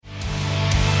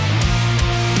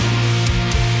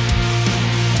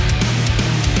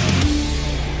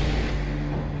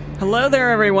Hello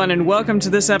there, everyone, and welcome to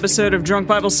this episode of Drunk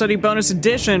Bible Study Bonus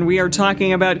Edition. We are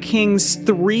talking about Kings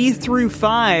 3 through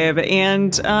 5,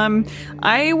 and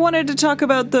I wanted to talk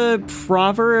about the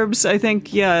Proverbs. I think,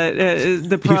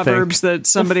 the Proverbs that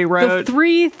somebody wrote. The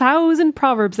 3,000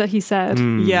 Proverbs that he said.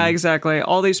 Yeah, exactly.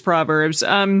 All these Proverbs.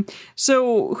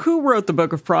 So who wrote the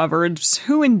book of Proverbs?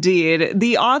 Who indeed?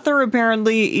 The author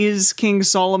apparently is King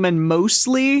Solomon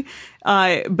mostly.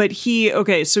 But he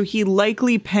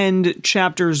likely penned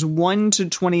chapters 1 to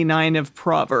 29 of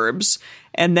Proverbs.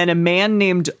 And then a man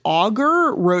named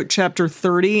Augur wrote chapter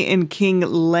 30, and King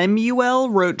Lemuel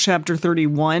wrote chapter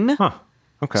 31. Huh.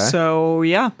 Okay. So,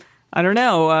 yeah, I don't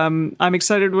know. I'm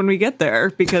excited when we get there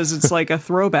because it's like a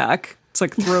throwback. It's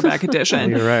like a throwback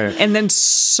edition. You're right. And then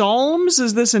Psalms,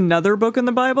 is this another book in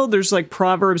the Bible? There's like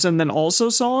Proverbs and then also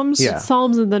Psalms? Yeah.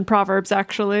 Psalms and then Proverbs,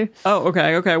 actually. Oh,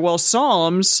 okay. Well,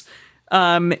 Psalms...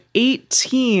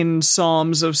 18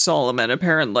 Psalms of Solomon,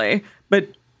 apparently. But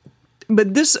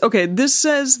this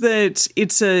says that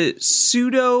it's a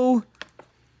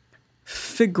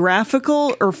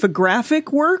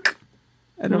pseudo-figraphic work.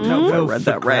 I don't know if I read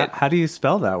that right. How do you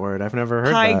spell that word? I've never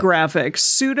heard that. Pigraphic,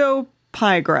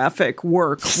 pseudo-pigraphic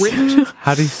work written.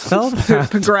 How do you spell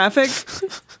that? Pigraphic.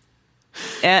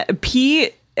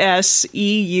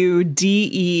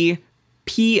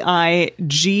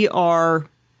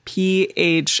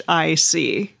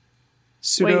 PSEUDEPIGRPHIC.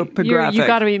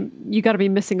 Pseudopigraphic. You gotta be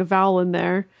missing a vowel in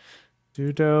there.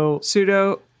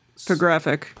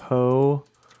 Pseudopigraphic.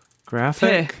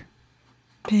 Graphic.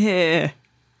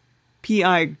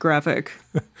 P-I graphic.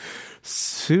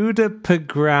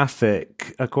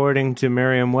 Pseudopigraphic, according to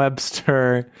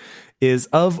Merriam-Webster, is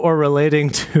of or relating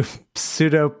to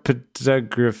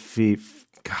pseudopedagraphy.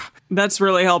 That's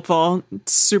really helpful.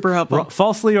 It's super helpful.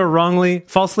 Falsely or wrongly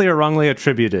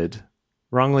attributed.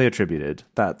 Wrongly attributed.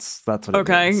 That's what it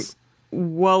means.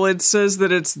 Well, it says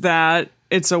that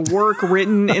it's a work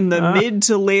written in the mid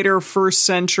to later 1st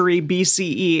century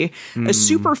BCE. A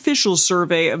superficial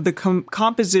survey of the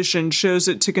composition shows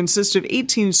it to consist of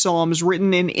 18 psalms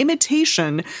written in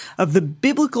imitation of the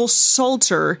biblical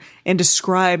Psalter and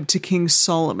ascribed to King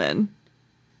Solomon.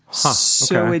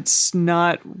 So it's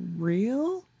not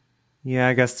real? Yeah,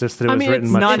 I guess just that it was written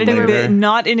much later.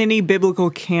 Not in any biblical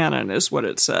canon is what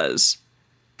it says.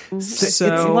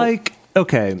 So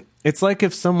it's like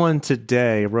if someone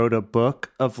today wrote a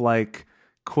book of like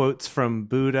quotes from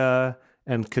Buddha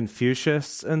and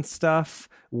Confucius and stuff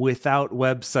without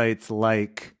websites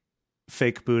like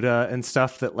Fake Buddha and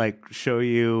stuff that like show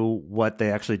you what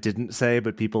they actually didn't say,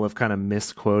 but people have kind of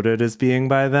misquoted as being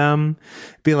by them.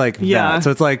 Be like that. So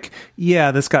it's like,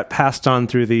 yeah, this got passed on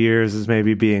through the years as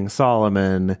maybe being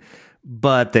Solomon,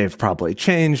 but they've probably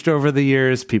changed over the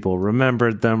years. People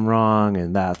remembered them wrong,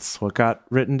 and that's what got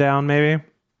written down, maybe.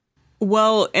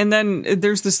 Well, and then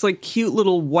there's this like cute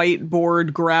little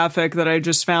whiteboard graphic that I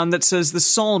just found that says the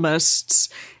psalmists,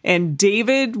 and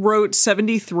David wrote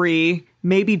 73,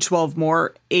 maybe 12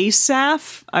 more.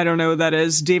 Asaph, I don't know who that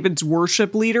is. David's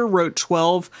worship leader wrote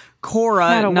 12.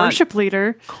 Korah, worship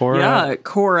leader. Yeah,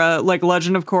 Korah, like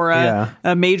Legend of Korah.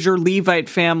 A major Levite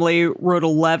family wrote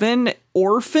 11.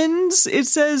 Orphans, it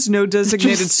says, no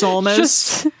designated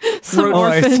psalmist. Some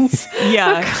orphans.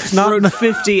 Wrote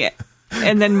 50.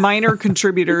 And then minor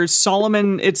contributors,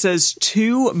 Solomon, it says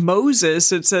 2,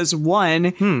 Moses, it says 1,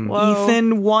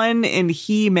 Ethan 1, and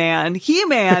He-Man.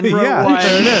 He-Man wrote 1.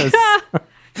 There it is.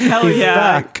 Hell yeah.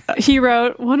 Back. He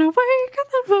wrote, "Wanna wake up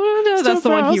the That's the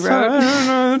one he wrote.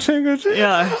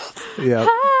 Yeah.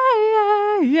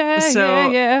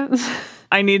 Yeah.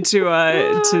 I need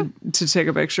to take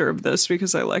a picture of this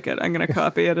because I like it. I'm going to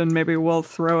copy it and maybe we'll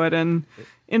throw it in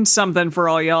something for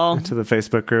all y'all. To the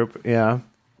Facebook group, yeah.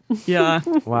 Yeah.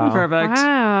 Wow. Perfect.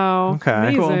 Wow.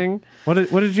 Okay. Amazing. Cool.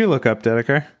 What did you look up,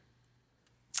 Dedeker?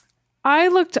 I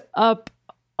looked up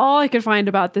all I could find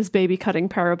about this baby cutting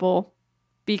parable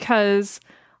because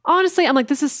honestly, I'm like,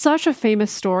 this is such a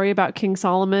famous story about King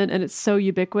Solomon and it's so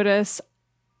ubiquitous.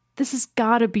 This has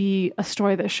got to be a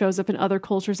story that shows up in other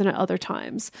cultures and at other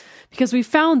times, because we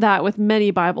found that with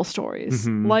many Bible stories,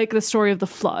 like the story of the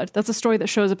flood. That's a story that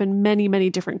shows up in many, many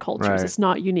different cultures. Right. It's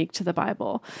not unique to the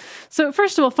Bible. So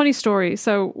first of all, funny story.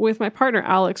 So with my partner,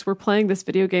 Alex, we're playing this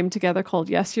video game together called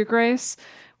Yes, Your Grace,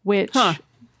 which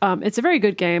it's a very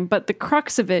good game, but the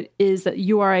crux of it is that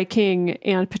you are a king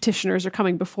and petitioners are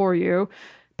coming before you.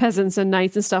 Peasants and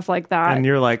knights and stuff like that. And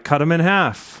you're like, cut them in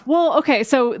half. Well, okay,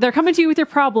 so they're coming to you with your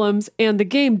problems, and the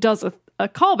game does a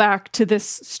callback to this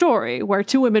story where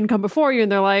 2 women come before you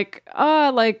and they're like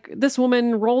this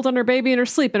woman rolled on her baby in her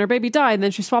sleep and her baby died, and then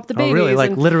she swapped the babies. Oh, really?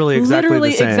 Like literally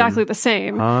exactly the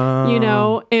same. You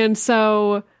know? And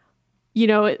so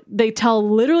they tell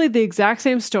literally the exact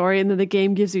same story, and then the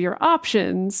game gives you your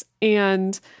options.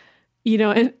 And,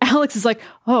 and Alex is like,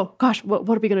 oh gosh, what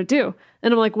are we going to do?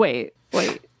 And I'm like, wait,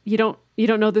 you don't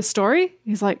know this story?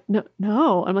 He's like,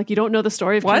 no. I'm like, you don't know the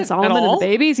story of King Solomon and the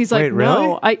babies? He's like, wait, really?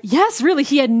 no. Yes, really.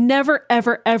 He had never,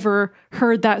 ever, ever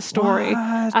heard that story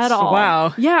at all.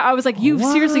 Wow. Yeah. I was like,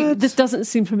 seriously, this doesn't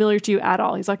seem familiar to you at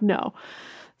all. He's like, no.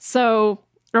 So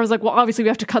I was like, well, obviously we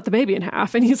have to cut the baby in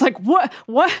half. And he's like, what?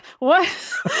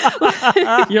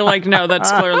 You're like, no, that's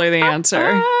clearly the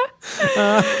answer.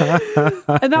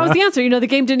 And that was the answer. The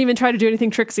game didn't even try to do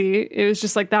anything tricksy. It was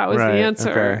just like, that was the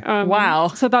answer. Okay. Wow.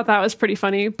 So I thought that was pretty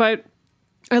funny. But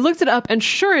I looked it up, and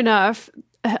sure enough,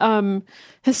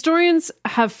 historians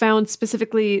have found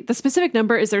the specific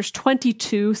number is there's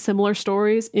 22 similar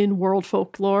stories in world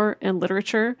folklore and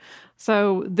literature.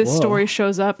 So this story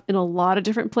shows up in a lot of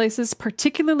different places,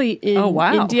 particularly in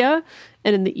India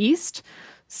and in the East.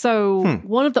 So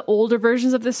one of the older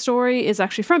versions of this story is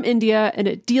actually from India, and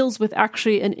it deals with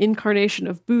actually an incarnation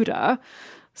of Buddha.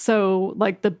 So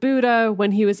like the Buddha,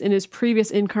 when he was in his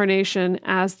previous incarnation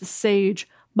as the sage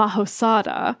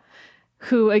Mahosada,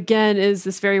 who again is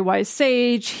this very wise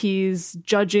sage. He's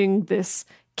judging this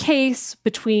case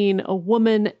between a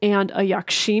woman and a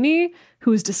Yakshini,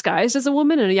 who's disguised as a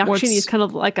woman, and a Yakshini is kind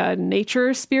of like a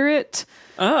nature spirit,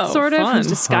 sort of, fun. who's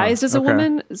disguised as a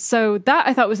woman. So that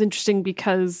I thought was interesting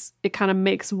because it kind of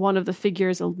makes one of the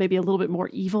figures maybe a little bit more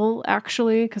evil,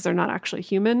 actually, because they're not actually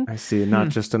human. I see, not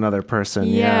just another person.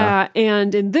 Yeah,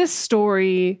 and in this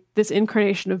story, this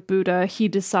incarnation of Buddha, he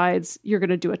decides you're going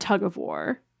to do a tug of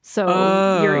war.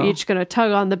 So you're each going to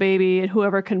tug on the baby, and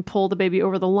whoever can pull the baby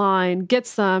over the line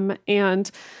gets them. And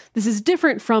this is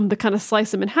different from the kind of slice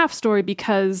them in half story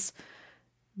because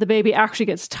the baby actually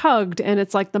gets tugged, and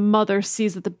it's like the mother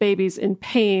sees that the baby's in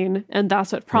pain, and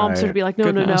that's what prompts her to be like, no,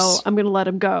 I'm going to let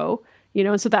him go.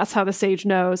 And so that's how the sage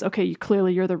knows, okay,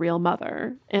 you're the real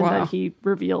mother. And then he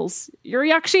reveals, you're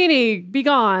Yakshini, be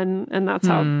gone. And that's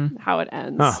how it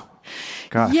ends. Oh.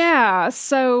 Gosh. Yeah,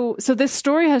 so this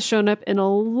story has shown up in a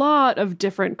lot of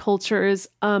different cultures,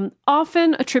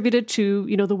 often attributed to,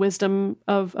 the wisdom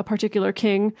of a particular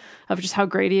king, of just how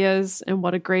great he is and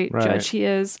what a great judge he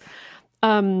is.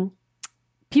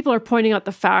 People are pointing out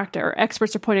the fact, or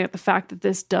experts are pointing out the fact, that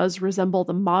this does resemble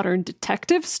the modern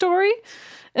detective story,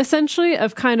 essentially,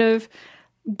 of kind of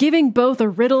giving both a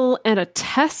riddle and a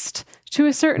test to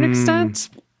a certain extent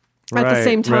at the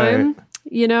same time,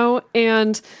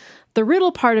 and the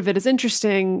riddle part of it is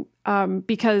interesting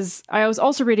because I was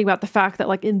also reading about the fact that,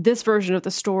 like, in this version of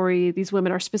the story, these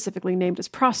women are specifically named as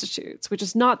prostitutes, which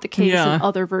is not the case in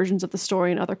other versions of the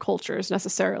story in other cultures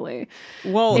necessarily.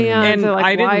 Well, and they're like,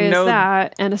 I didn't know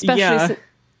that? And especially,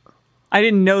 I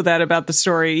didn't know that about the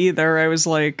story either. I was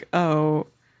like, oh,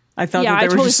 I thought that they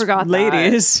were totally just forgot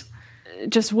ladies,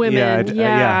 just women.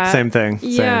 Same thing.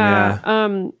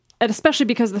 And especially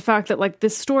because of the fact that, like,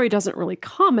 this story doesn't really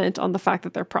comment on the fact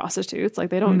that they're prostitutes. Like,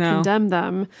 they don't condemn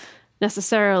them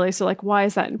necessarily. So, like, why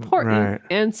is that important? Right.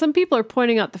 And some people are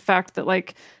pointing out the fact that,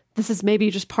 like, this is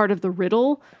maybe just part of the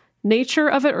riddle nature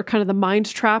of it, or kind of the mind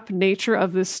trap nature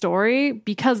of this story,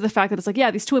 because of the fact that it's like,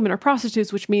 yeah, these two women are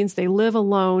prostitutes, which means they live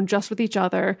alone just with each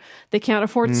other. They can't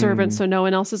afford servants, so no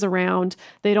one else is around.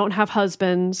 They don't have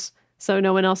husbands, so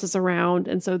no one else is around.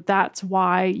 And so that's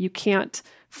why you can't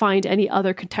find any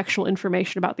other contextual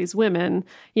information about these women.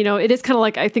 It is kind of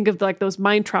like, I think of like those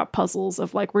mind trap puzzles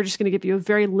of like, we're just going to give you a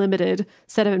very limited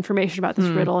set of information about this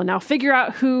riddle, and now figure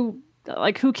out who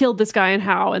killed this guy and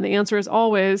how. And the answer is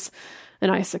always an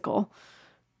icicle.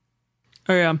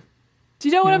 Oh yeah. Do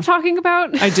you know what I'm talking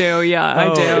about? I do. Yeah,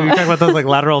 I do. You're talking about those like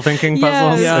lateral thinking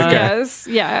puzzles? Yes.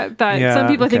 Yeah. That some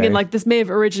people are thinking like this may have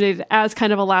originated as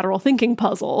kind of a lateral thinking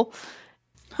puzzle.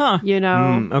 Huh.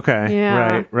 Okay.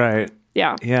 Yeah. Right.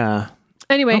 Yeah. Yeah.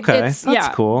 Anyway, okay. it's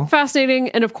That's cool. Fascinating.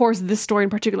 And of course, this story in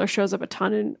particular shows up a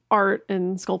ton in art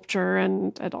and sculpture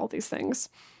and all these things.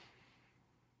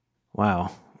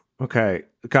 Wow. Okay.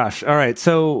 Gosh. All right.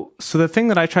 So the thing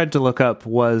that I tried to look up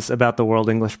was about the World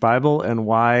English Bible and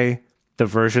why the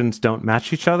versions don't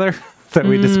match each other that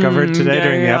we discovered today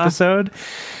during the episode.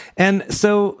 And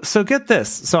so get this.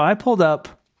 So I pulled up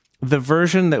the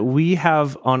version that we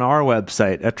have on our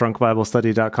website at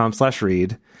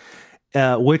drunkbiblestudy.com/read,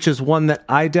 which is one that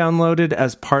I downloaded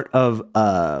as part of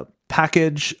a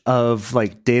package of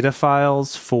like data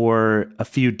files for a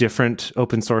few different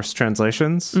open source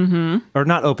translations, or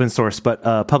not open source, but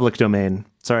public domain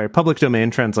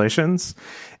translations.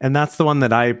 And that's the one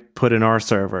that I put in our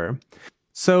server.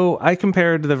 So I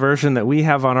compared the version that we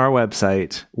have on our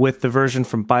website with the version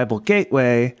from Bible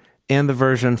Gateway, and the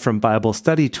version from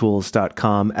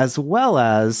BibleStudyTools.com, as well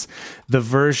as the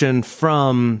version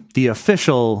from the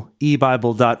official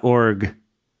eBible.org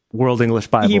World English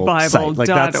Bible site.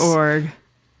 eBible.org.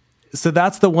 So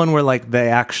that's the one where like they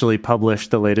actually publish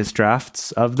the latest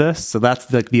drafts of this. So that's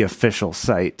the official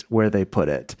site where they put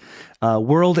it.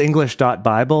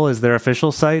 WorldEnglish.Bible is their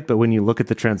official site, but when you look at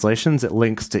the translations, it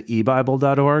links to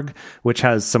eBible.org, which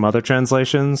has some other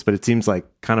translations, but it seems like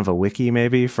kind of a wiki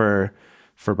maybe for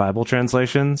Bible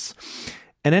translations.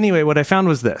 And anyway, what I found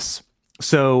was this.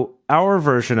 So our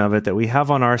version of it that we have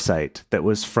on our site that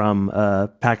was from a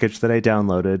package that I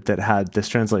downloaded that had this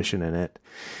translation in it.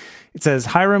 It says,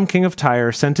 Hiram, king of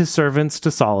Tyre, sent his servants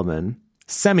to Solomon,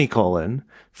 semicolon,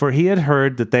 for he had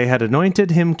heard that they had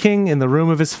anointed him king in the room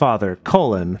of his father,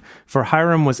 colon, for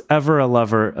Hiram was ever a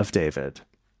lover of David.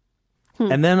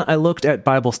 And then I looked at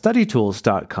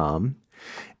BibleStudyTools.com,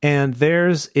 and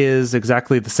theirs is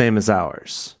exactly the same as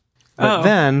ours. But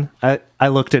then I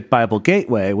looked at Bible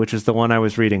Gateway, which is the one I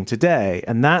was reading today,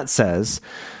 and that says,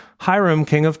 Hiram,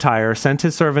 king of Tyre, sent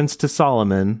his servants to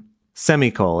Solomon,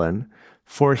 semicolon,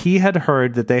 for he had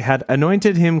heard that they had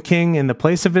anointed him king in the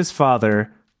place of his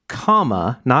father,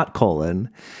 comma, not colon,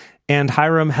 and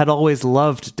Hiram had always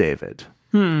loved David,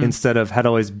 instead of had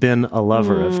always been a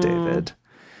lover of David.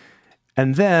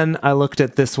 And then I looked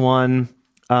at this one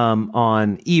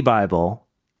on eBible,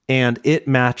 and it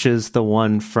matches the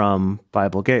one from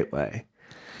Bible Gateway.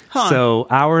 So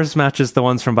ours matches the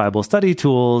ones from Bible Study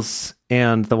Tools,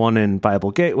 and the one in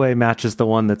Bible Gateway matches the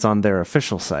one that's on their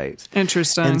official site.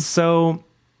 Interesting. And so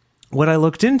what I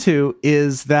looked into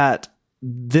is that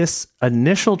this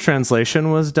initial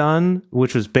translation was done,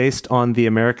 which was based on the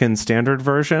American Standard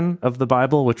Version of the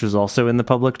Bible, which was also in the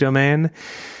public domain,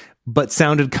 but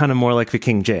sounded kind of more like the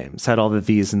King James, had all the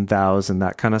these and thous and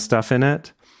that kind of stuff in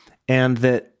it. And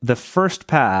that the first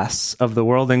pass of the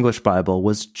World English Bible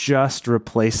was just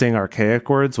replacing archaic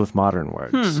words with modern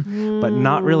words, but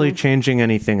not really changing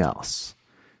anything else.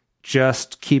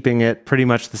 Just keeping it pretty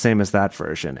much the same as that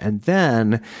version. And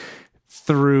then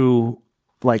through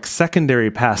like secondary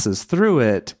passes through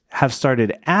it have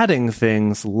started adding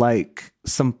things like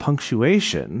some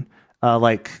punctuation,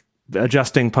 like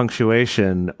adjusting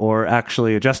punctuation or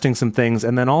actually adjusting some things.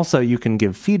 And then also you can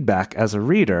give feedback as a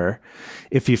reader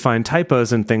if you find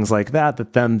typos and things like that,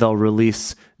 that then they'll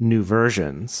release new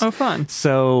versions. Oh, fun.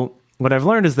 So what I've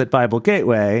learned is that Bible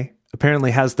Gateway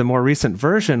apparently has the more recent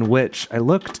version, which I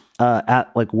looked at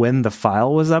like when the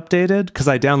file was updated, because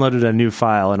I downloaded a new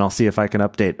file and I'll see if I can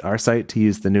update our site to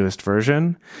use the newest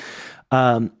version.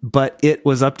 But it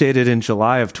was updated in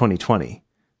July of 2020.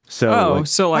 So wow.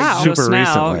 super Just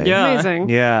now. recently. Yeah. Amazing.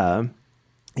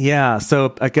 Yeah.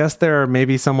 So I guess there are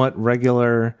maybe somewhat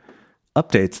regular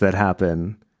updates that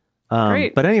happen.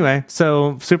 Great. But anyway,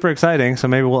 so super exciting. So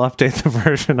maybe we'll update the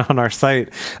version on our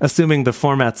site, assuming the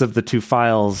formats of the two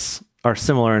files are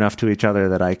similar enough to each other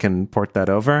that I can port that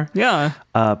over. Yeah.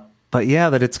 But yeah,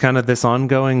 that it's kind of this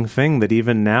ongoing thing that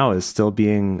even now is still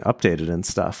being updated and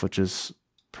stuff, which is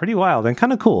pretty wild and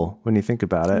kind of cool when you think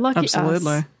about it. Lucky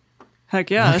Absolutely. us. Heck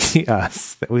yes. Lucky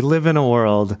us that we live in a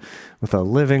world with a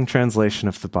living translation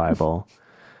of the Bible.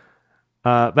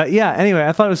 But yeah, anyway,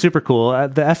 I thought it was super cool.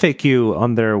 The FAQ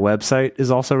on their website is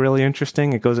also really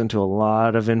interesting. It goes into a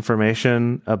lot of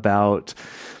information about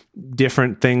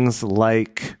different things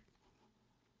like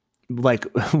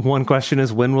one question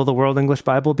is, when will the World English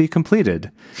Bible be completed?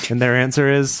 And their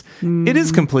answer is, it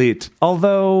is complete,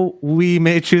 although we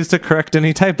may choose to correct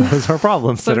any typos or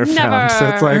problems that are found. So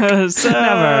it's like,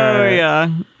 never.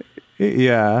 Yeah.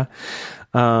 Yeah.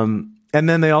 And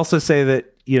then they also say that,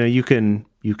 you can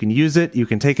use it, you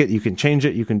can take it, you can change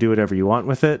it, you can do whatever you want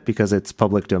with it because it's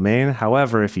public domain.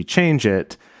 However, if you change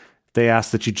it, they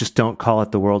ask that you just don't call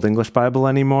it the World English Bible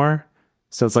anymore.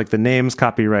 So it's like the name's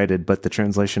copyrighted, but the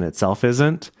translation itself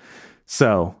isn't.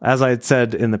 So, as I had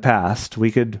said in the past,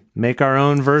 we could make our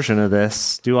own version of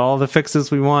this, do all the fixes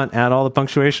we want, add all the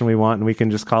punctuation we want, and we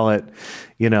can just call it,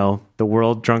 the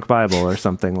World Drunk Bible or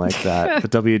something like that, the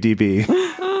WDB.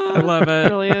 I love it.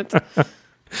 Brilliant.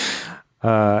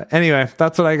 Anyway,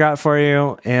 that's what I got for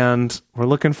you. And we're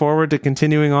looking forward to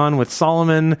continuing on with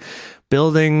Solomon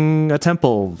building a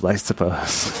temple, I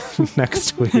suppose,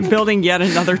 next week. Building yet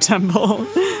another temple.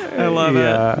 I love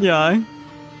it. Yeah.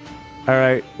 All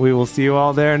right. We will see you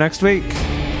all there next week.